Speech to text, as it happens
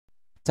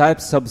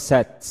Types of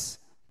sets: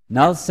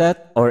 null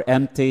set or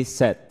empty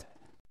set.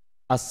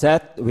 A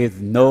set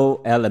with no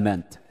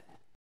element.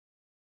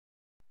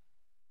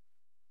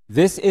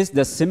 This is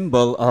the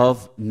symbol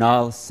of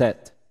null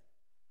set.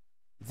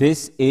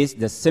 This is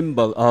the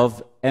symbol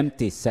of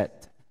empty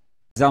set.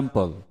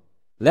 Example: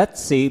 let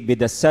C be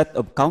the set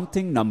of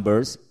counting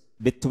numbers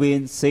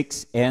between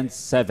 6 and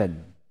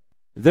 7.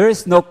 There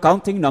is no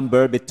counting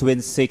number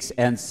between 6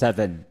 and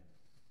 7.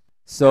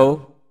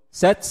 So,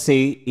 set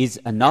C is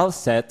a null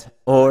set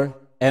or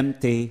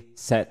empty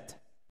set.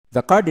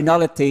 The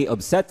cardinality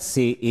of set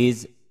C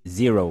is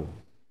 0.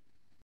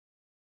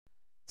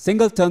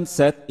 Singleton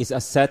set is a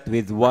set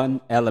with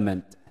one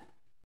element.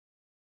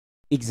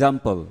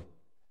 Example: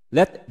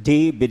 let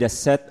D be the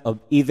set of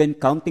even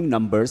counting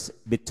numbers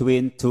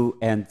between 2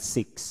 and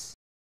 6.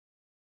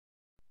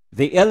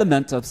 The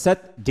element of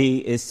set D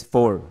is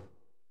 4.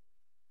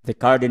 The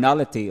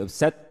cardinality of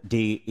set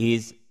D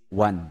is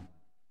 1.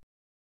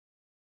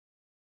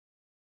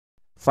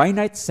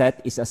 Finite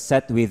set is a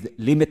set with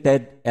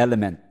limited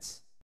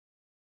elements.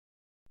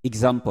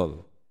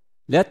 Example: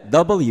 let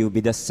W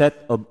be the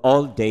set of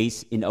all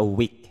days in a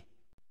week.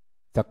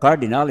 The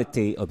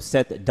cardinality of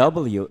set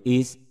W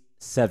is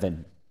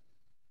 7.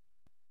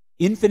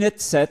 Infinite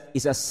set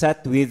is a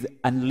set with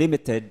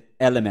unlimited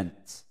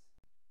elements.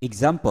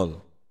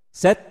 Example: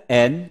 set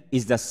N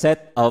is the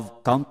set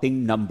of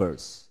counting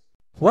numbers.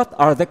 What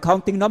are the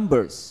counting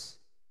numbers?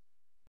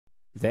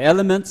 The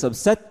elements of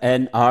set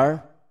N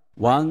are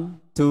 1,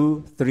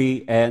 2,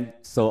 3, and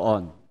so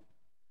on.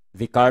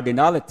 The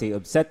cardinality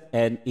of set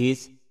N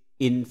is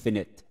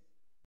infinite.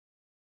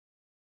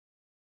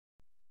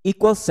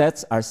 Equal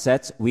sets are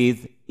sets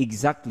with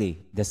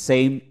exactly the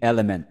same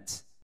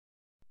elements.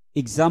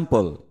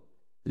 Example: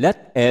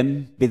 let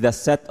M be the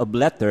set of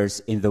letters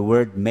in the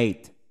word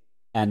mate,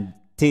 and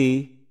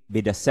T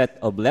be the set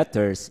of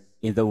letters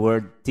in the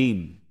word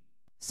team.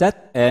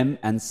 Set M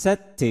and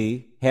set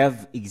T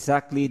have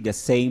exactly the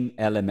same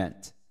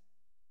element.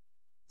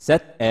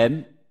 Set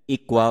M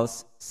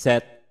equals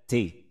set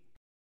T.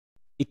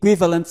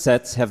 Equivalent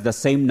sets have the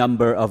same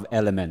number of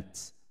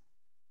elements.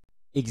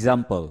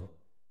 Example: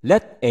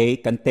 let A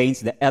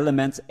contains the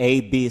elements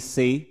A, B,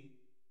 C,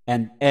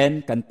 and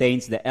N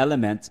contains the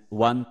elements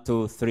 1,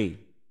 2, 3.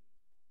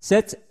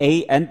 Sets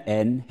A and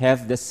N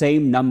have the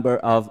same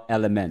number of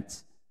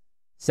elements.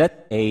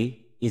 Set A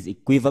is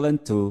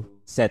equivalent to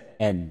set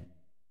N.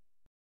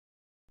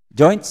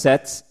 Joint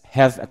sets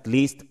have at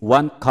least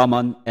one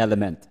common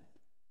element.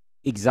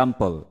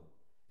 Example: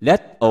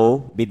 let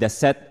O be the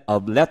set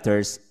of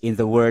letters in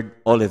the word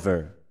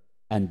Oliver,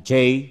 and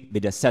J be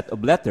the set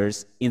of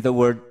letters in the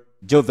word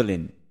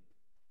Jovelyn.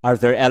 Are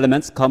there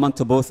elements common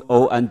to both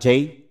O and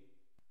J?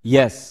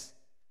 Yes,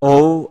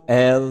 O,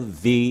 L,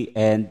 V,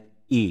 and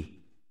E.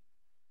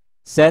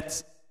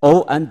 Sets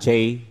O and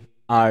J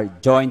are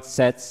joint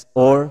sets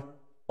or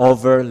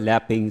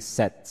overlapping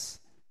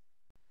sets.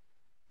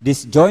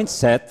 Disjoint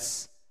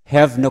sets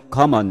have no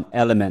common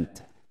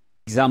element.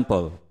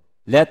 Example: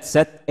 let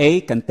set A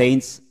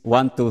contains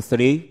 1, 2,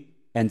 3,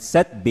 and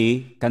set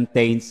B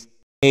contains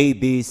A,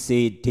 B,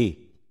 C,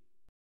 D.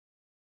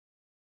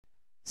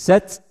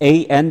 Sets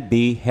A and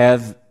B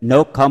have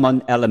no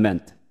common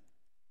element.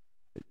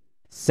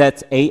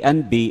 Sets A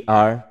and B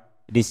are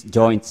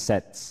disjoint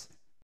sets.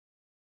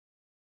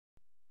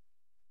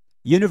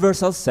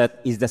 Universal set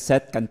is the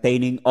set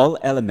containing all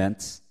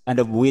elements and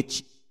of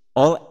which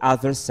all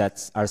other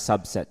sets are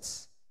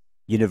subsets.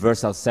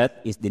 Universal set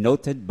is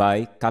denoted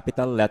by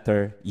capital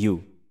letter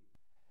U.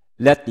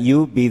 Let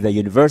U be the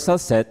universal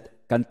set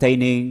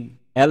containing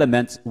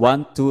elements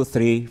 1, 2,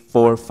 3,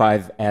 4,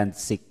 5, and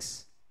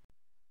 6.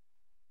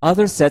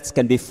 Other sets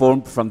can be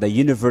formed from the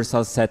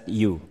universal set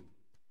U,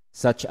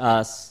 such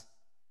as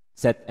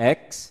set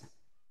X.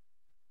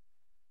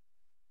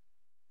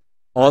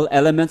 All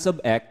elements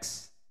of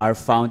X are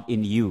found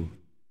in U.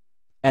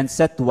 And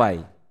set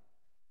Y.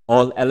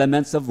 All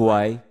elements of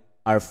Y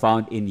are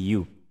found in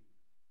U.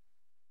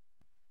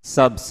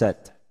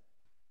 Subset.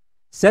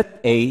 Set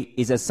A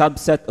is a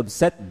subset of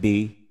set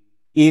B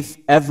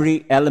if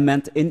every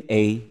element in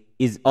A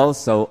is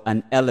also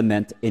an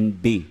element in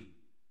B.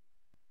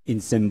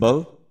 In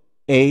symbol,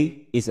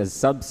 A is a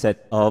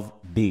subset of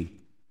B.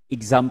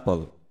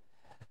 Example: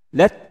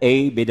 let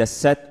A be the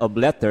set of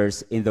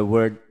letters in the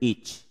word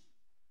each,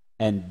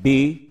 and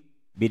B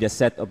be the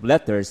set of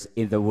letters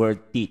in the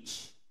word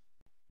teach.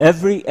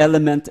 Every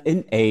element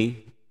in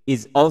A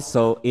is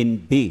also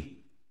in B.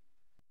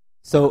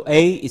 So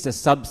A is a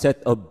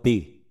subset of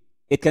B.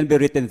 It can be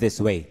written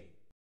this way.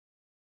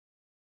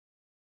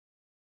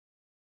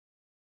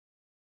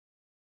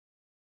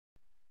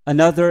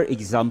 Another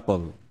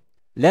example.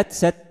 Let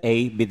set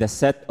A be the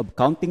set of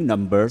counting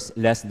numbers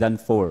less than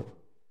 4.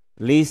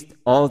 List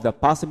all the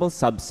possible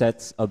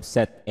subsets of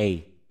set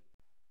A.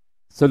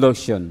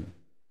 Solution.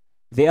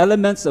 The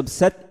elements of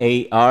set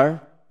A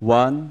are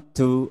 1,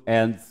 2,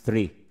 and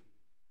 3.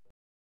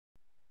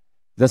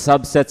 The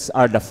subsets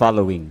are the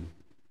following.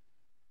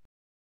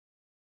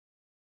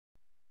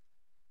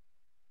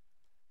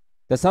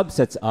 The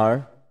subsets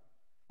are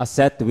a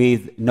set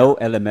with no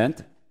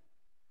element.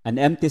 An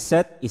empty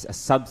set is a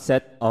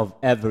subset of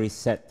every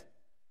set.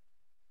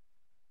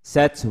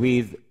 Sets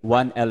with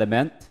one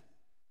element,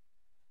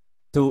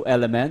 two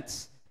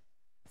elements,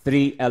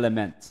 three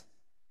elements.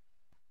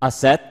 A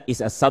set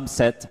is a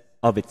subset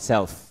of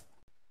itself.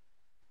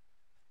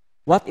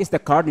 What is the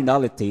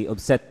cardinality of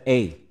set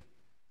A?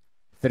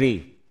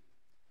 3.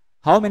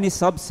 How many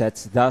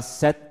subsets does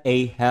set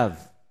A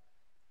have?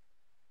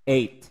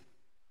 8.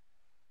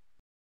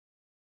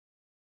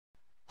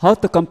 How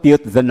to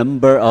compute the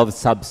number of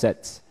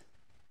subsets?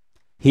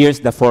 Here's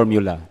the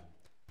formula.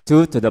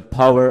 2 to the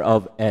power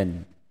of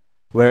n,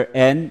 where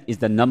n is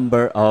the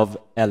number of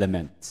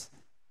elements.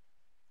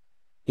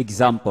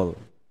 Example.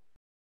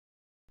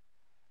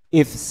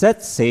 If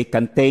set C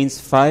contains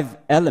 5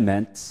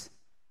 elements,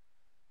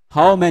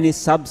 how many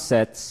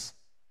subsets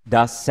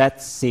does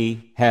set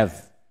C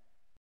have?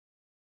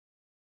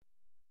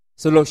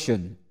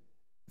 Solution.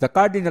 The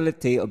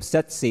cardinality of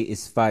set C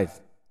is 5.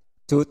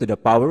 2 to the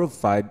power of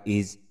 5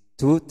 is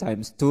 2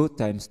 times 2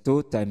 times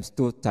 2 times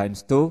 2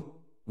 times 2,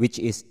 which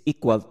is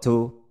equal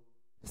to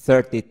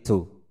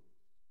 32.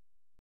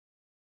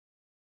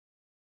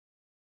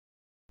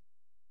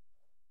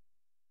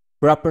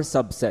 Proper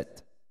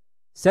subset.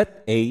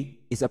 Set A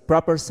is a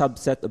proper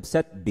subset of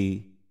set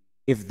B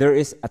if there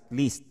is at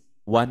least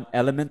one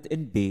element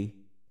in B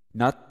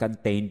not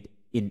contained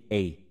in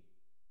A.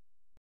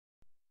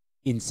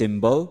 In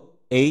symbol,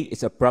 A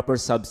is a proper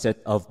subset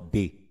of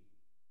B.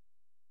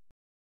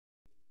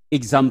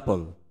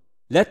 Example.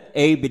 Let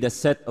A be the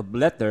set of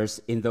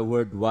letters in the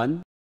word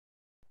one,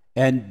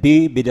 and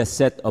B be the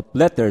set of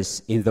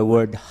letters in the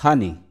word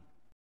honey.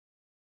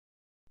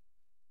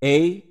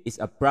 A is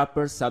a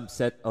proper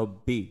subset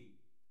of B.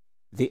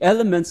 The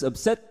elements of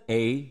set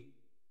A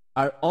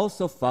are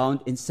also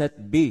found in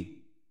set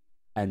B,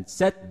 and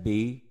set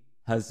B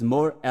has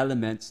more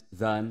elements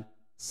than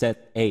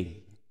set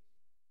A.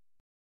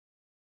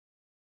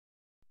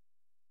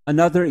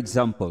 Another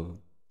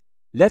example.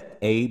 Let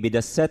A be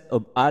the set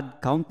of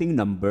odd counting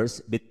numbers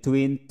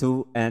between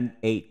 2 and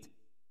 8.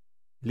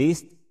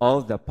 List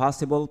all the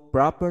possible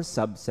proper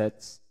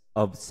subsets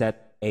of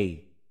set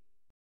A.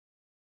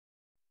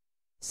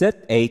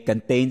 Set A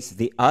contains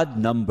the odd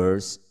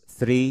numbers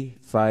 3,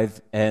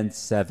 5, and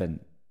 7.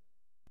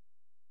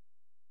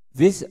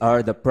 These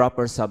are the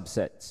proper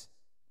subsets.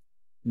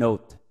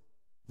 Note,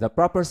 the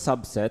proper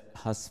subset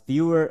has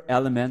fewer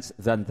elements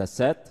than the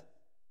set,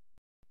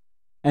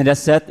 and the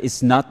set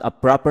is not a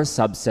proper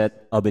subset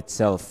of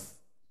itself.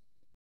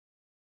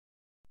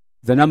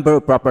 The number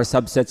of proper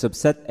subsets of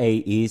set A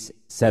is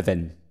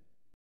 7.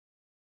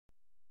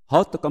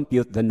 How to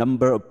compute the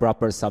number of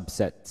proper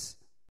subsets?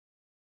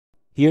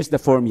 Here's the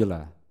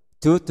formula.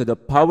 2 to the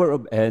power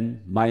of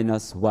n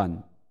minus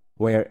 1,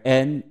 where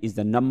n is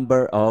the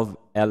number of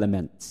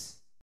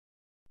elements.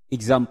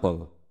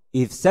 Example.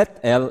 If set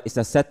L is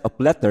a set of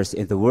letters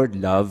in the word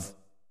love,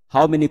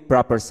 how many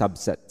proper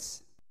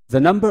subsets? The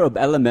number of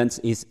elements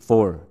is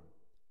 4.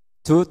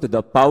 2 to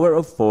the power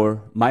of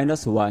 4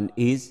 minus 1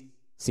 is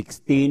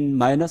 16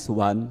 minus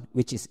 1,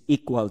 which is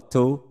equal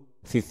to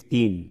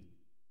 15.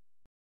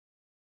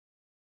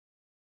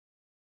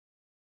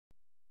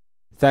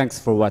 Thanks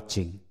for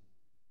watching.